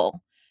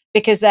 crumple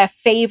because their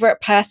favorite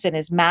person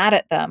is mad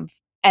at them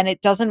and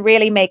it doesn't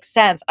really make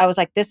sense. I was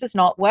like, this is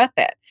not worth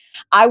it.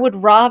 I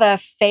would rather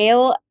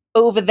fail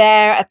over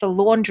there at the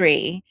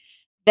laundry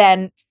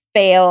than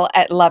fail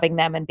at loving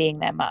them and being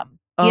their mom.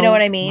 You know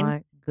what Oh I mean?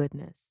 my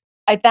goodness.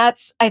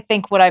 That's I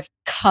think what I've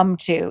come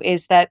to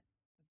is that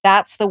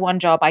that's the one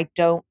job I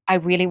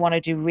really want to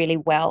do really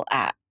well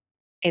at.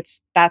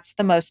 That's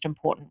the most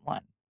important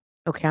one.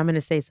 Okay, I'm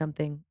gonna say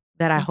something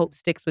that I Mhm. hope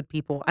sticks with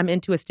people. I'm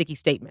into a sticky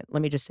statement.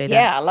 Let me just say that.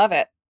 Yeah, I love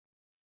it.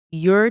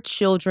 Your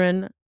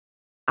children,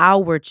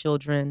 our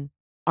children,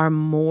 are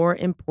more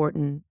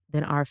important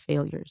than our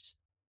failures.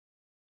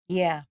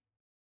 Yeah.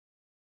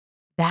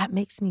 That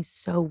makes me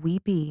so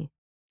weepy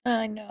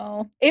I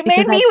know. It made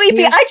because I me weepy.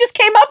 care. I just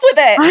came up with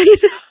it. I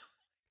know.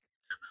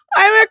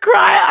 I'm gonna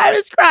cry. I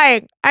was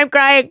crying. I'm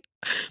crying.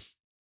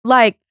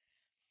 Like,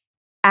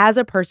 as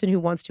a person who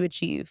wants to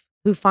achieve,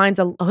 who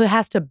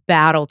has to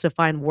battle to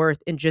find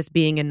worth in just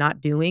being and not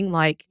doing,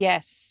 like,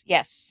 Yes,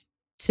 yes.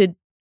 to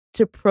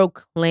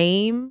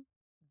proclaim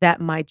that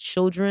my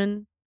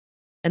children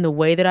and the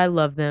way that I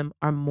love them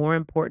are more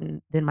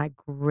important than my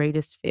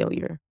greatest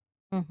failure.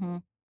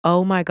 Mhm.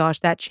 Oh my gosh,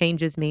 that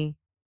changes me.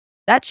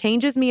 That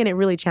changes me and it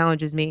really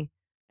challenges me.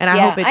 And I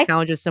Yeah, hope it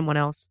challenges someone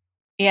else.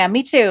 yeah,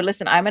 me too.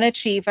 Listen, I'm an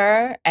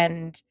achiever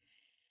and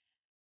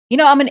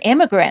I'm an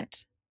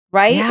immigrant,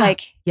 right? Yeah.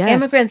 Like Yes.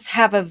 immigrants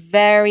have a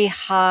very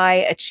high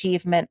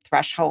achievement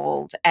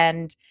threshold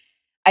and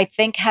I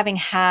think having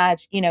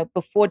had,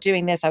 before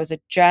doing this, I was a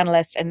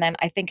journalist. And then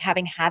I think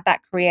having had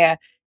that career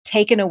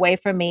taken away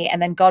from me,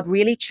 and then God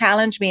really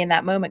challenged me in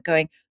that moment,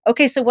 going,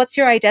 okay, so what's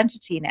your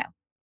identity now?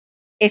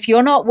 If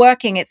you're not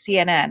working at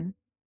CNN,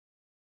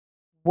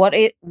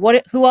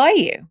 who are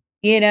you?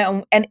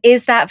 And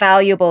is that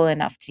valuable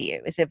enough to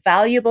you? Is it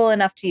valuable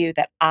enough to you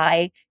that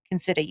I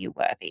consider you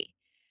worthy?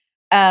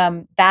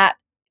 That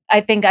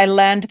I think I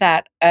learned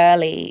that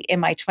early in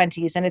my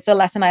 20s, and it's a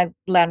lesson I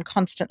learn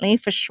constantly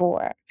for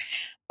sure.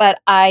 But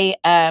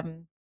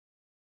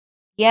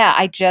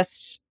yeah,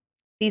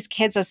 these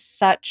kids are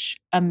such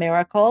a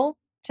miracle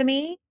to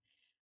me.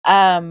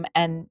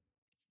 And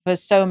for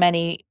so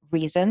many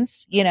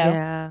reasons,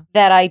 Yeah.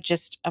 that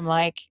I'm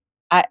like,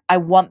 I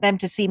want them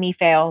to see me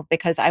fail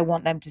because I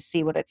want them to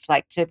see what it's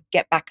like to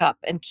get back up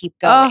and keep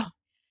Oh,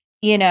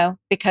 going,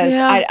 because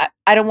yeah.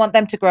 I don't want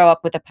them to grow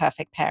up with a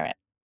perfect parent.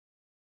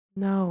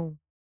 No.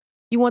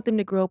 You want them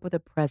to grow up with a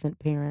present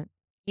parent.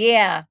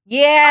 Yeah.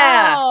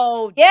 Yeah.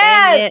 Oh,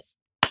 dang it. Yes.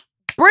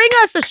 Bring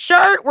us a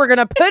shirt. We're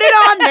gonna put it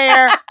on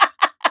there.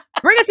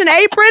 Bring us an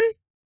apron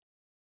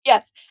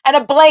Yes. And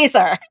a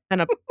blazer.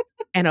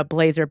 and a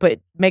blazer,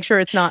 but make sure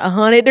it's not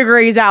 100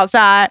 degrees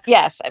outside.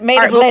 Yes. Made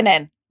All of right, but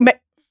linen.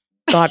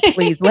 God,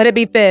 please let it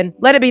be thin.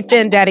 Let it be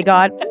thin, Daddy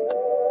God.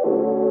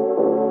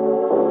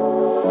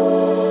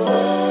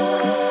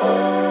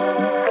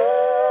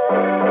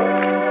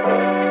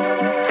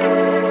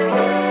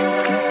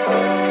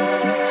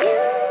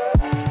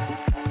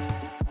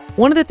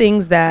 One of the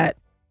things that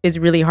is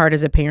really hard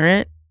as a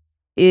parent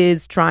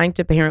is trying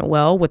to parent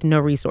well with no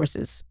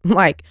resources,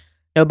 like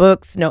no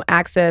books, no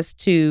access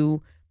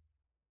to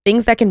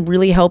things that can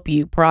really help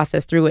you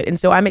process through it. And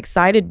so I'm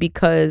excited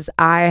because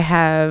I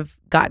have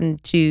gotten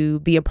to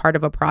be a part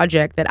of a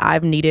project that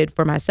I've needed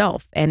for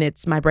myself. And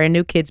it's my brand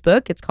new kids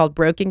book. It's called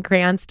Broken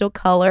Crayon Still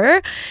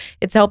Color.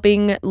 It's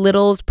helping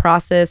littles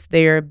process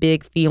their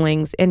big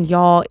feelings. And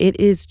y'all, it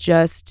is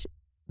just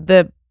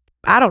the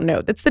I don't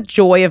know. That's the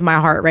joy of my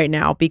heart right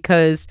now,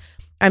 because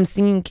I'm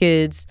seeing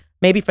kids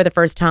maybe for the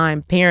first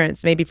time,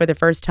 parents maybe for the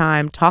first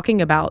time,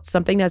 talking about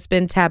something that's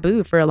been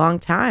taboo for a long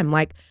time,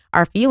 like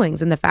our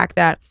feelings, and the fact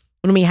that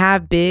when we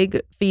have big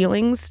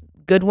feelings,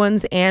 good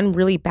ones and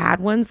really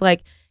bad ones,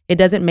 like it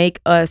doesn't make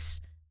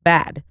us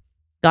bad.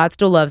 God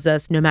still loves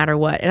us no matter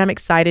what. And I'm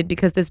excited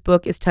because this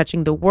book is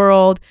touching the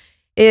world.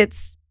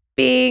 It's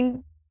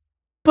being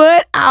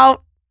put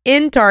out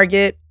in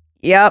Target.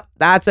 Yep,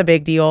 that's a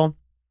big deal.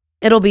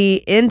 It'll be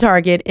in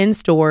Target, in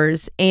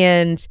stores,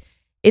 and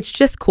it's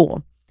just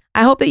cool.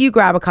 I hope that you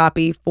grab a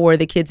copy for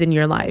the kids in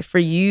your life, for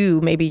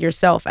you, maybe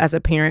yourself as a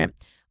parent.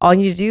 All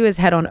you need to do is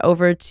head on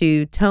over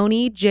to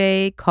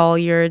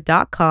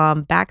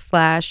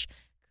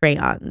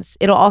TonyJCollier.com/crayons.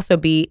 It'll also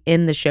be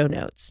in the show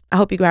notes. I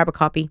hope you grab a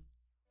copy.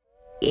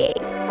 Yay.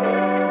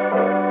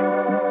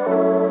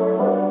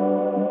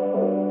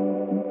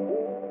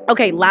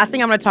 Okay, last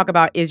thing I'm going to talk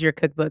about is your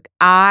cookbook.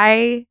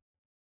 Man,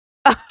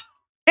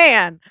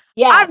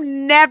 Yes. I've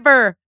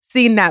never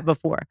seen that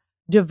before.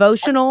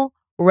 Devotional,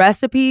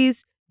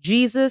 recipes,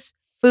 Jesus,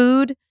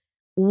 food.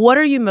 What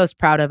are you most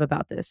proud of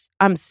about this?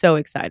 I'm so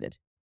excited.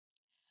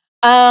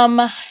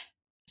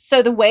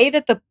 So the way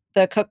that the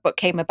cookbook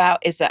came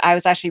about is that I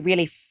was actually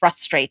really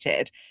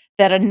frustrated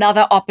that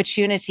another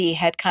opportunity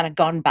had kind of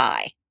gone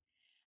by.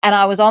 And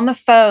I was on the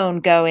phone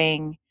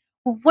going,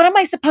 well, what am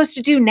I supposed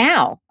to do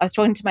now? I was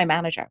talking to my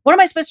manager. What am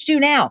I supposed to do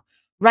now?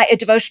 Write a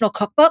devotional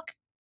cookbook?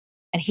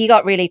 And he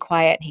got really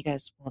quiet and he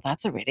goes, well,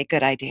 that's a really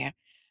good idea.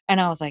 And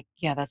I was like,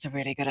 yeah, that's a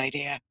really good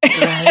idea.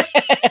 Right.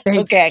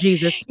 Thanks, Okay.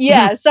 Jesus.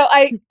 Yeah. So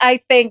I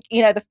think,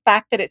 the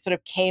fact that it sort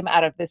of came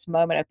out of this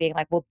moment of being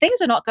like, well,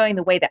 things are not going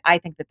the way that I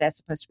think that they're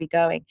supposed to be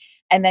going.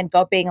 And then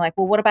God being like,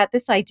 well, what about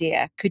this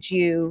idea? Could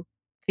you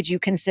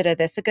consider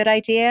this a good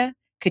idea?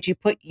 Could you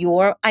put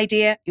your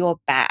idea, your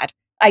bad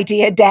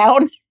idea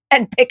down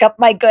and pick up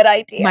my good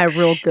idea? My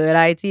real good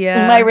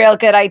idea. My real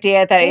good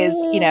idea that is,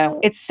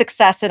 it's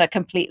success in a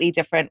completely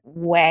different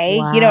way.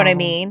 Wow. You know what I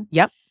mean?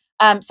 Yep.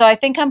 So I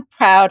think I'm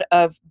proud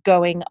of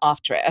going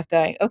after it, of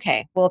going,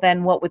 okay, well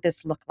then what would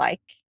this look like?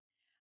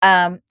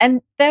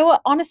 And there were,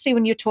 honestly,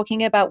 when you're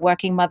talking about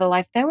working mother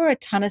life, there were a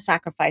ton of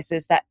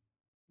sacrifices that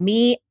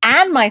me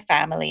and my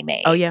family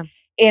made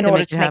in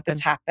order to make this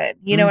happen.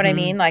 You know what I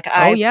mean? Like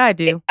I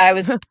do. I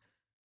was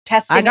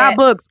testing I got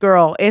books,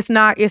 girl. It's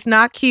not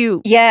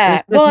cute. Yeah.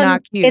 It's just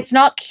not cute. It's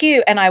not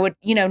cute. And I would,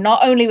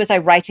 not only was I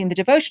writing the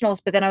devotionals,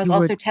 but then I was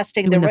also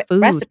testing the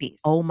recipes.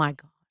 Oh my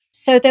God.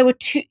 So there were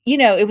two,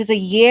 it was a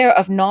year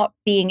of not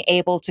being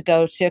able to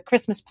go to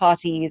Christmas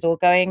parties or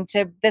going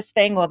to this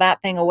thing or that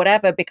thing or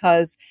whatever,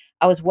 because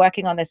I was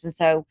working on this. And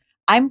so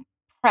I'm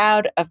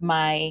proud of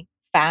my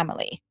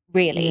family,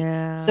 really,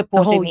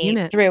 supporting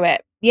me through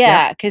it.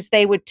 Yeah. Because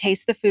they would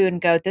taste the food and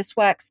go, this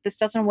works. This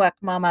doesn't work,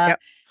 mama. Yep.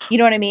 You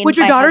know what I mean? Would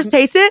your daughters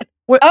taste it?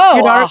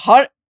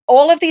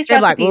 All of these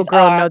recipes like, well,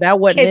 girl, are no, that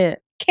wasn't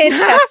it. Kid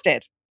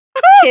tested.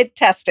 Kid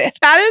tested.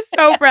 That is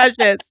so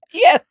precious.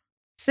 Yeah.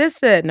 Sis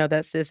said, no,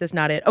 that's sis is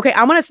not it. Okay,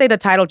 I'm going to say the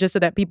title just so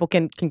that people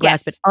can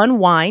grasp it.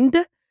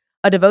 Unwind,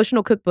 a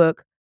devotional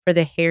cookbook for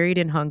the harried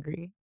and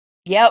hungry.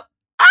 Yep.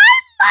 I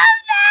love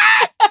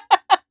that.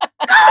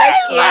 I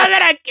love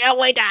it. I can't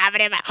wait to have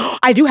it in my...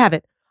 I do have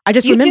it. I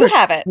just remembered. You do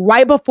have it.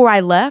 Right before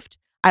I left,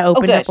 I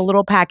opened up a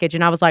little package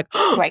and I was like,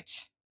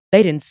 great.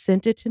 They didn't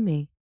send it to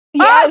me.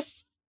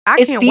 Yes.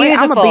 I can't wait.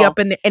 I'm going to be up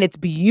in there. And it's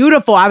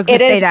beautiful. I was going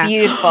to say that. It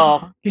is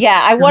beautiful.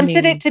 Yeah. I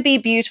wanted it to be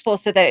beautiful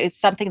so that it's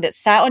something that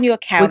sat on your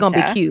counter. We're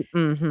going to be cute.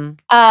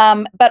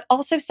 Mm-hmm. But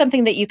also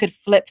something that you could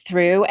flip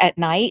through at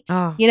night.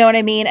 Oh. You know what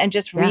I mean? And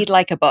just read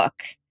like a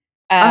book.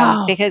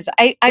 Because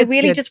I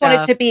really just want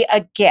it to be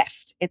a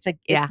gift. It's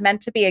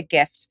meant to be a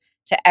gift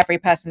to every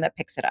person that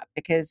picks it up,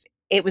 because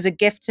it was a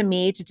gift to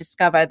me to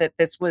discover that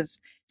this was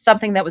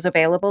something that was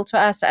available to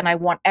us. And I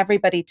want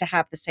everybody to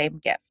have the same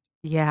gift.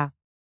 Yeah.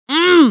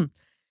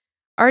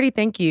 Aarti,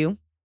 thank you.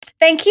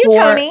 Thank you,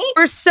 Tony.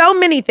 For so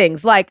many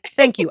things. Like,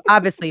 thank you,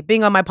 obviously,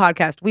 being on my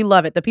podcast. We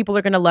love it. The people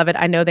are going to love it.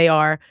 I know they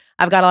are.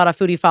 I've got a lot of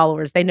foodie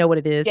followers. They know what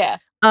it is. Yeah.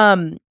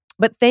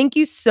 But thank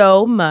you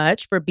so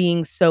much for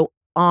being so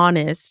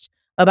honest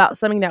about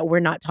something that we're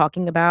not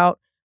talking about,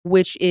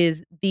 which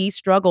is the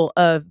struggle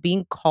of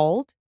being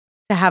called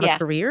to have a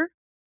career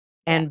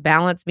and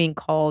balance being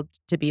called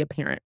to be a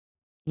parent.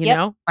 You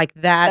know? Like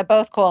that. They're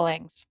both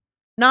callings.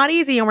 Not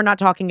easy, and we're not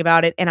talking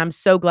about it. And I'm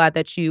so glad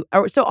that you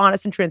are so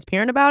honest and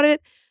transparent about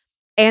it,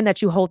 and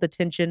that you hold the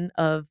tension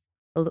of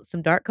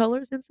some dark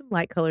colors and some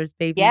light colors,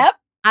 baby. Yep.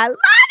 I love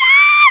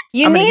it!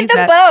 You need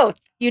them both.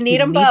 You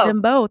need them both. You need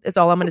them both is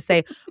all I'm going to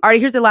say. All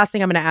right, here's the last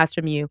thing I'm going to ask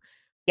from you.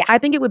 Yeah. I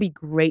think it would be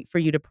great for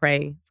you to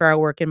pray for our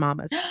working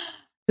mamas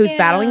who's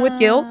battling with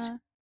guilt.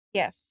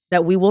 Yes.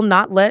 That we will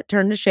not let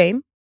turn to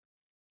shame.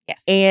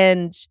 Yes.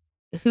 And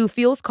who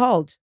feels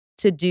called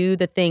to do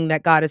the thing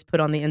that God has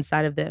put on the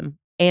inside of them.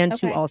 And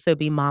to also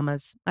be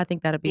mamas. I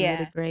think that'd be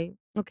really great.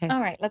 Okay. All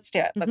right, let's do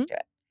it. Let's do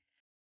it.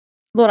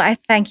 Lord, I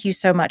thank you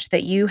so much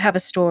that you have a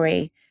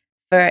story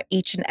for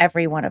each and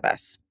every one of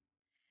us.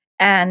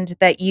 And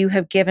that you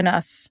have given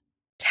us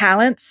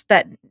talents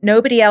that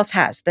nobody else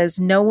has. There's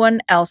no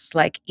one else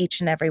like each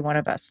and every one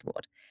of us,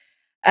 Lord.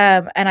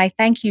 And I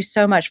thank you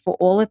so much for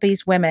all of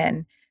these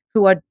women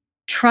who are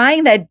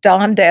trying their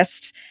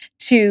darndest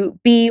to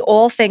be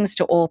all things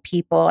to all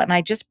people. And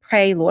I just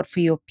pray, Lord, for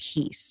your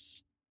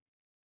peace,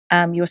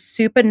 your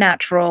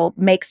supernatural,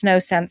 makes no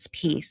sense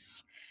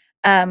peace,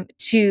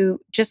 to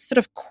just sort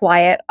of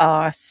quiet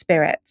our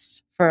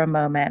spirits for a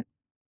moment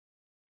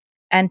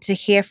and to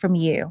hear from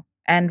you,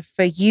 and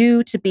for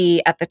you to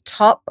be at the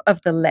top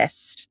of the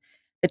list,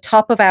 the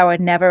top of our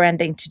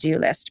never-ending to-do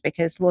list.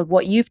 Because, Lord,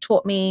 what you've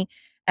taught me,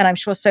 and I'm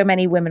sure so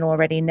many women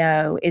already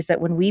know, is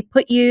that when we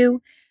put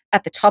you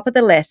at the top of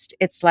the list,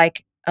 it's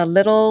like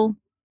all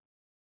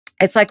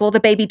the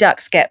baby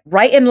ducks get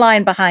right in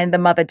line behind the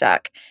mother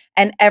duck,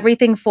 and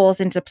everything falls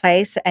into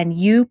place, and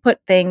you put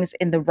things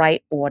in the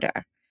right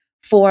order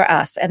for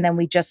us, and then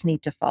we just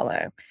need to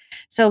follow.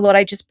 So, Lord,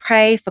 I just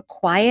pray for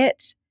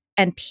quiet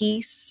and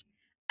peace,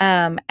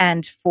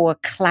 and for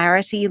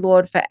clarity,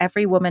 Lord, for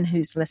every woman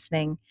who's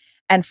listening,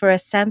 and for a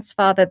sense,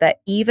 Father,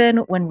 that even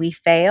when we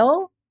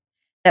fail,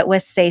 that we're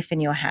safe in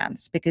your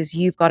hands because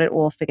you've got it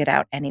all figured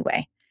out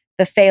anyway.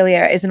 The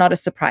failure is not a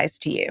surprise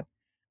to you.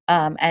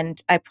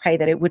 And I pray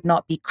that it would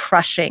not be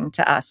crushing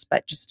to us,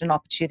 but just an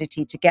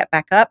opportunity to get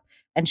back up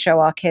and show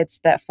our kids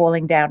that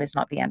falling down is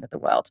not the end of the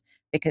world,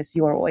 because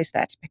you are always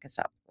there to pick us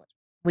up.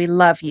 We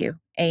love you.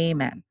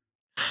 Amen.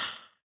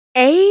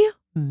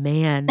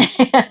 Amen.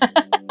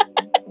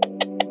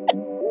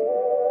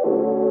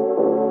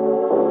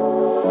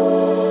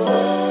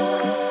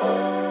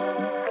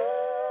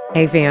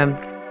 Hey fam,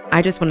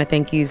 I just want to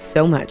thank you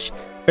so much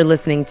for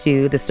listening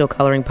to the Still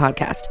Coloring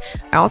podcast.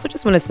 I also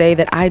just want to say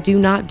that I do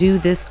not do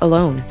this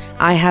alone.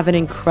 I have an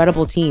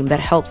incredible team that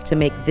helps to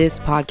make this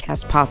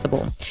podcast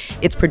possible.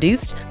 It's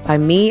produced by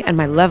me and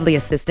my lovely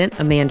assistant,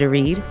 Amanda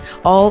Reed.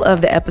 All of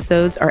the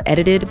episodes are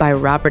edited by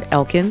Robert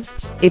Elkins.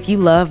 If you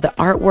love the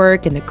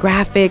artwork and the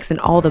graphics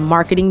and all the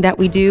marketing that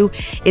we do,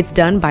 it's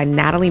done by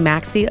Natalie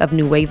Maxey of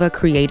Nueva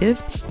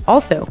Creative.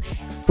 Also,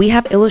 we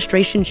have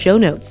illustration show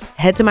notes.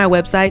 Head to my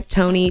website,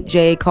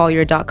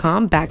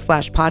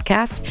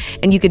 TonyJCollier.com/podcast,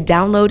 and you could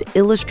download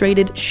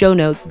illustrated show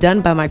notes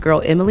done by my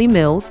girl, Emily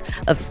Mills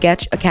of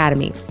Sketch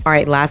Academy. All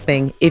right, last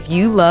thing. If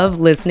you love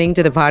listening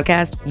to the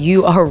podcast,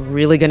 you are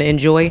really going to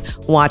enjoy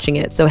watching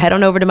it. So head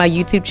on over to my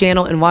YouTube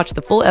channel and watch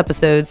the full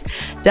episodes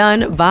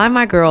done by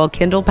my girl,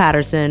 Kendall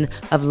Patterson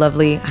of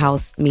Lovely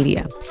House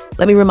Media.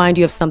 Let me remind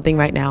you of something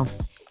right now.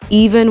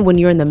 Even when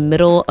you're in the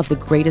middle of the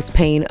greatest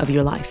pain of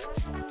your life,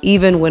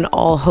 even when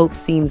all hope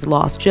seems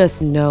lost,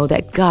 just know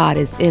that God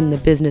is in the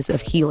business of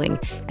healing,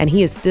 and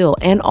He is still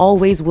and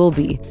always will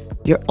be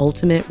your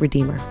ultimate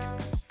redeemer.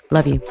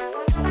 Love you.